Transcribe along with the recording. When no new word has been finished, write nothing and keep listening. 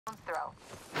throw.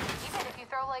 Even if you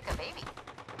throw like a baby.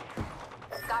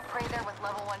 Got prey there with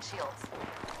level 1 shields.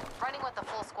 Running with the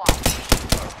full squad.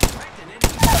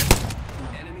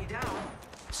 Enemy down.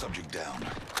 Subject down.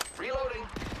 Reloading.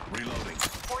 Reloading.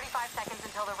 45 seconds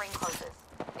until the ring closes.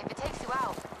 If it takes you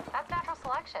out, that's natural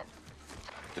selection.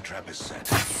 The trap is set.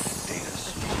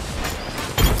 Data's.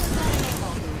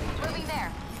 Moving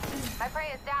there. My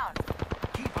prey is down.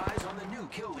 Keep eyes on the new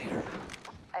kill leader.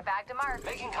 I bagged a mark.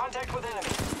 Making contact with enemy.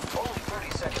 Only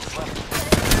 30 seconds left.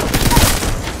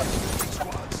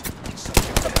 Squads.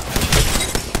 Subject down.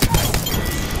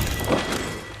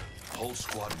 Whole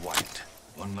squad wiped.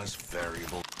 One less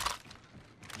variable.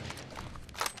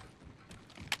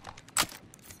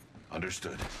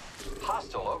 Understood.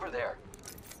 Hostile over there.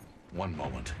 One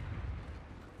moment.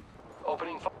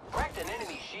 Opening fire. Cracked an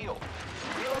enemy shield.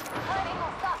 That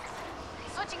angle sucks.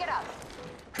 Switching it up.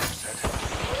 Trap set.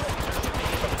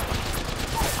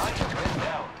 Time to win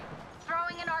down.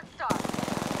 Throwing an arc star.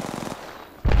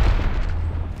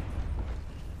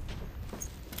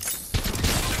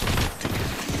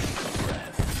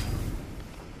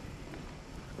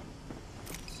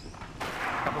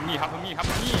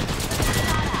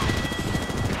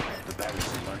 The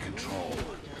batteries in our control.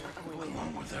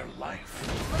 Along with their life.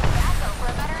 Look at that though for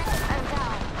a veteran. I'm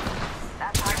down.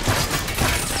 That's hard.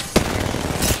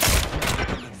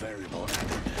 Limit variable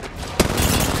added.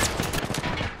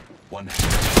 One.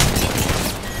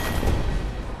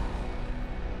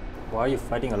 Why are you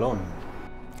fighting alone?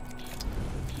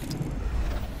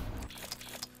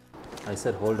 I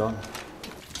said hold on.